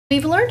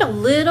We've learned a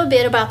little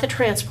bit about the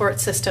transport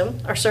system,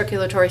 our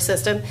circulatory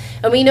system,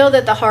 and we know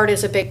that the heart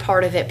is a big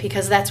part of it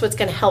because that's what's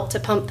going to help to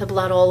pump the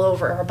blood all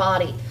over our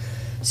body.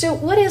 So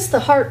what is the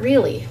heart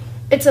really?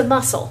 It's a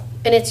muscle,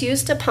 and it's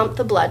used to pump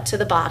the blood to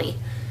the body.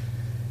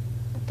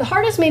 The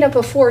heart is made up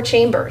of 4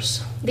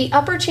 chambers. The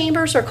upper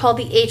chambers are called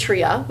the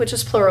atria, which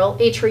is plural.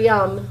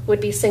 Atrium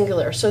would be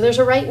singular. So there's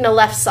a right and a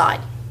left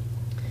side.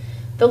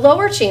 The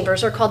lower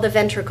chambers are called the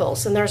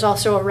ventricles, and there's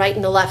also a right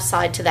and a left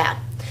side to that.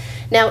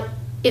 Now,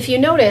 if you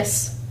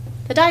notice,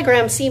 the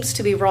diagram seems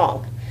to be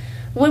wrong.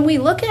 When we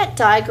look at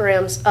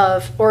diagrams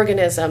of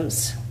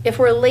organisms, if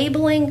we're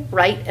labeling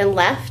right and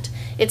left,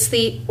 it's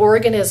the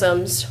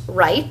organism's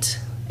right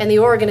and the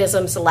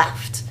organism's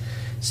left.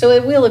 So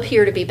it will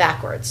appear to be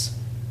backwards.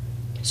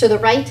 So the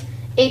right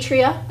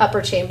atria,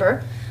 upper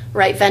chamber,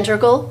 right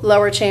ventricle,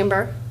 lower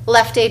chamber,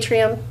 left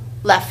atrium,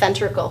 left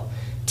ventricle.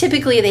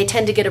 Typically, they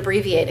tend to get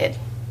abbreviated.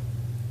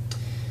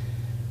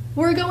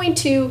 We're going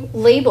to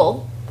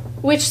label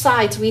which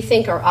sides we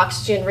think are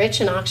oxygen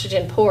rich and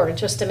oxygen poor in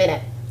just a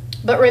minute.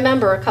 But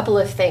remember a couple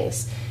of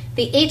things.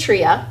 The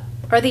atria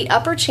are the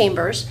upper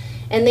chambers,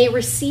 and they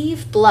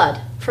receive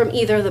blood from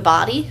either the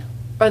body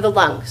or the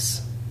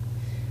lungs.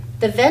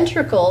 The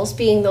ventricles,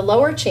 being the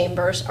lower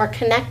chambers, are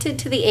connected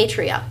to the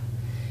atria,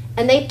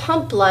 and they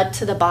pump blood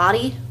to the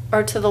body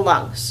or to the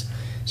lungs.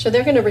 So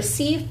they're going to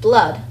receive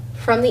blood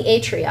from the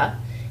atria,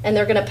 and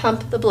they're going to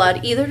pump the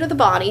blood either to the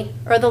body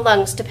or the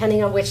lungs,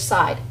 depending on which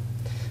side.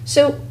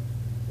 So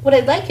what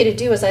I'd like you to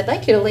do is I'd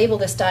like you to label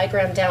this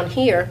diagram down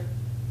here,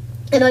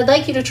 and I'd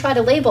like you to try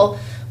to label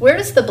where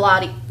does the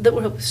blood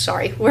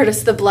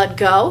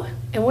go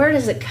and where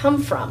does it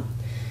come from?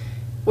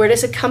 Where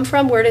does it come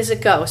from? Where does it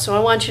go? So I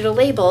want you to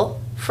label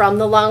from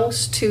the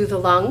lungs to the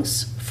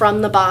lungs,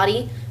 from the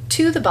body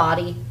to the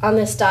body on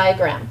this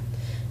diagram.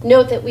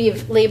 Note that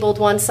we've labeled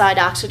one side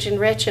oxygen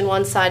rich and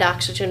one side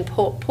oxygen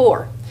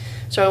poor.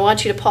 So I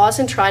want you to pause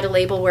and try to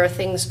label where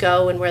things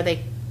go and where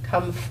they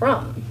come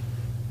from.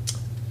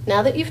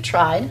 Now that you've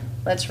tried,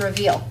 let's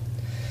reveal.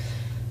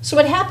 So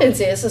what happens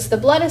is the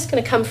blood is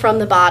going to come from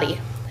the body.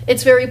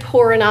 It's very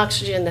poor in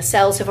oxygen. The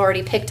cells have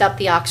already picked up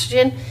the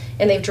oxygen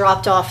and they've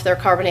dropped off their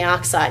carbon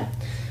dioxide.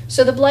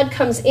 So the blood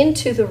comes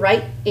into the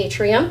right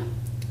atrium,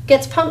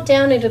 gets pumped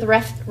down into the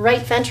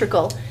right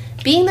ventricle.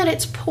 Being that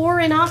it's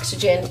poor in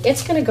oxygen,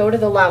 it's going to go to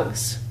the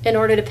lungs in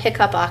order to pick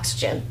up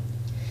oxygen.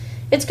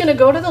 It's going to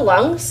go to the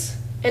lungs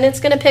and it's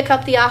going to pick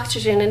up the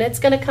oxygen, and it's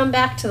going to come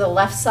back to the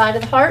left side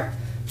of the heart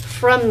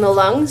from the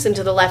lungs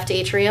into the left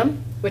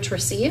atrium, which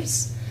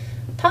receives,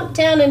 pump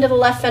down into the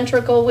left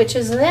ventricle, which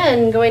is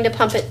then going to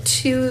pump it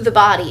to the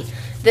body.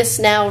 This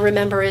now,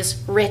 remember,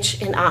 is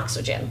rich in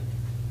oxygen.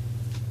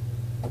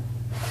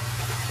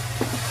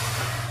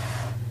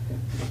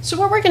 So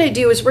what we're going to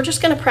do is we're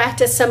just going to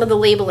practice some of the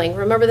labeling.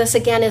 Remember, this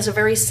again is a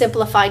very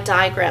simplified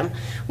diagram.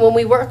 When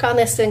we work on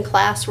this in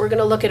class, we're going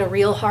to look at a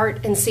real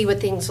heart and see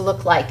what things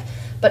look like.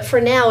 But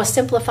for now, a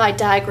simplified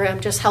diagram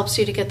just helps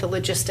you to get the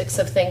logistics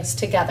of things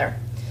together.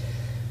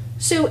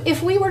 So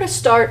if we were to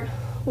start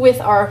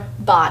with our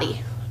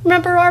body,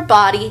 remember our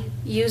body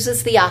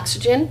uses the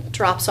oxygen,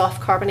 drops off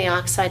carbon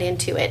dioxide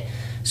into it.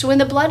 So when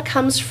the blood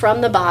comes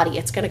from the body,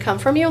 it's going to come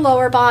from your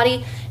lower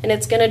body and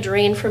it's going to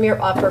drain from your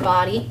upper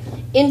body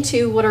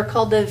into what are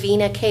called the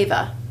vena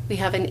cava. We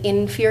have an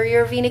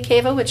inferior vena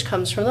cava, which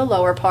comes from the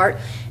lower part,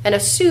 and a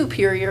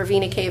superior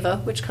vena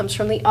cava, which comes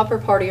from the upper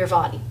part of your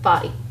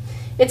body.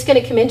 It's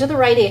going to come into the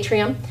right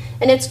atrium,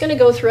 and it's going to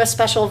go through a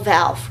special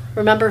valve.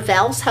 Remember,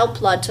 valves help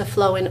blood to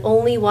flow in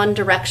only one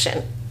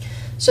direction.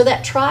 So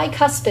that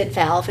tricuspid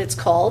valve, it's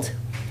called,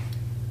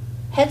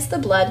 heads the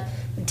blood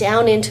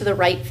down into the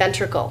right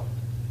ventricle.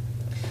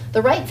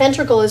 The right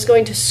ventricle is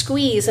going to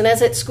squeeze, and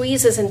as it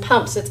squeezes and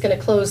pumps, it's going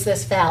to close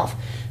this valve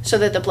so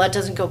that the blood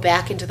doesn't go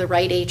back into the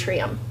right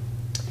atrium.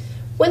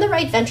 When the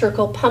right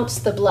ventricle pumps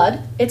the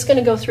blood, it's going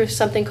to go through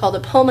something called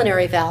a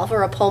pulmonary valve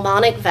or a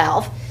pulmonic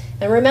valve.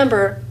 And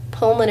remember,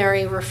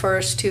 pulmonary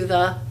refers to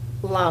the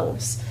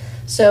lungs.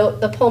 So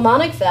the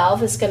pulmonic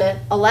valve is going to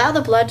allow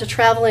the blood to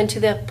travel into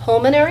the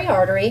pulmonary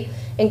artery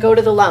and go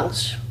to the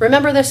lungs.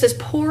 Remember, this is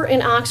poor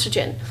in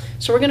oxygen.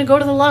 So we're going to go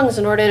to the lungs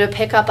in order to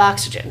pick up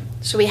oxygen.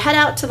 So we head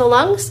out to the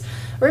lungs.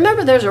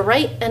 Remember, there's a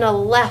right and a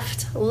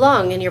left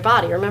lung in your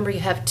body. Remember,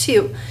 you have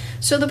 2.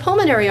 So the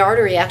pulmonary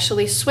artery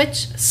actually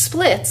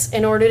splits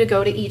in order to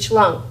go to each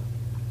lung.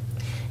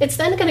 It's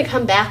then going to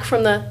come back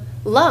from the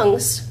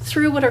lungs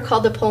through what are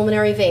called the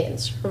pulmonary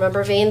veins.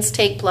 Remember, veins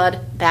take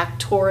blood back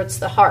towards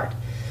the heart.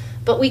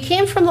 But we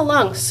came from the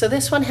lungs, so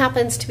this one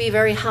happens to be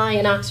very high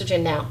in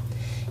oxygen now.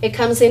 It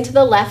comes into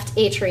the left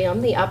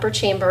atrium, the upper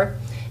chamber,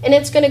 and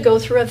it's going to go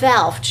through a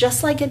valve,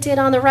 just like it did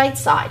on the right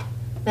side.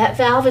 That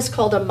valve is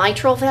called a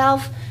mitral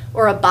valve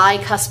or a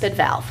bicuspid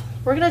valve.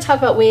 We're going to talk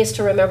about ways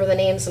to remember the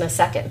names in a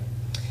second.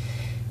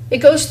 It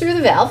goes through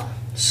the valve,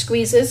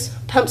 squeezes,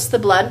 pumps the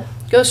blood,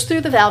 goes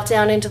through the valve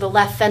down into the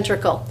left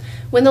ventricle.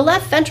 When the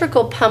left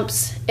ventricle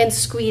pumps and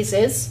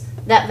squeezes,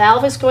 that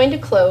valve is going to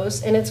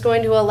close, and it's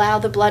going to allow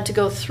the blood to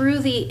go through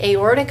the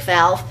aortic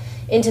valve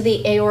into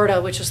the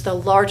aorta, which is the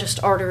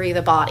largest artery of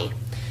the body.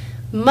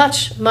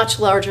 Much, much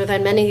larger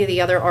than many of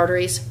the other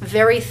arteries,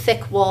 very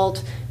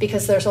thick-walled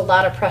because there's a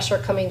lot of pressure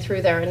coming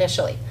through there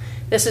initially.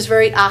 This is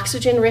very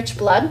oxygen-rich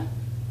blood,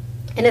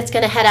 and it's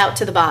going to head out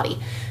to the body.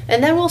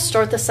 And then we'll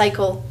start the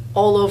cycle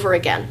all over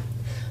again.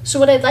 So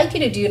what I'd like you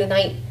to do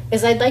tonight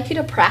is I'd like you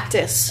to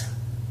practice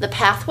the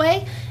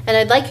pathway, and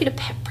I'd like you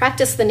to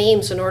practice the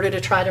names in order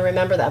to try to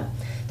remember them.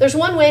 There's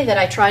one way that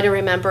I try to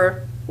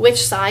remember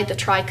which side the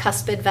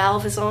tricuspid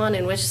valve is on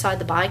and which side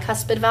the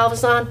bicuspid valve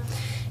is on.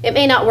 It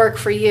may not work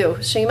for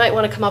you, so you might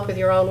want to come up with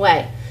your own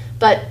way.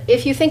 But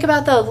if you think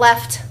about the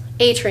left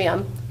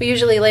atrium, we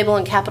usually label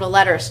in capital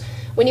letters.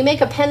 When you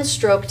make a pen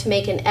stroke to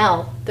make an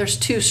L, there's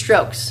 2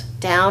 strokes,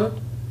 down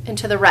and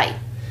to the right.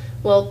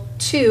 Well,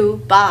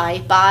 2,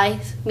 bi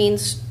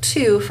means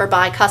 2 for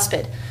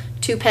bicuspid.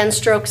 2 pen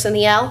strokes in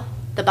the L,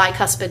 the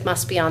bicuspid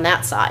must be on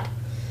that side.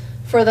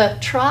 For the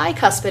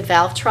tricuspid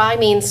valve, tri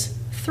means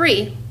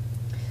 3.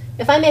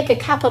 If I make a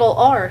capital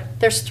R,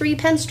 there's 3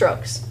 pen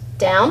strokes.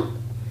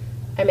 Down,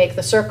 I make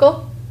the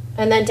circle,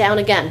 and then down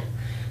again.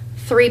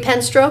 3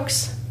 pen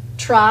strokes,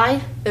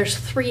 tri, there's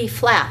 3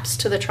 flaps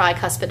to the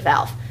tricuspid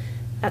valve.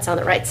 That's on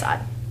the right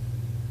side.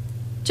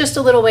 Just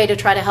a little way to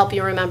try to help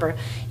you remember.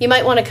 You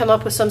might want to come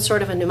up with some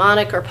sort of a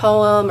mnemonic or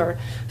poem or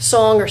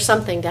song or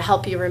something to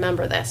help you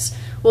remember this.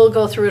 We'll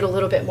go through it a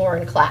little bit more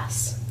in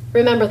class.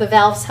 Remember, the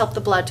valves help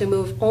the blood to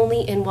move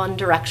only in one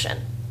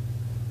direction.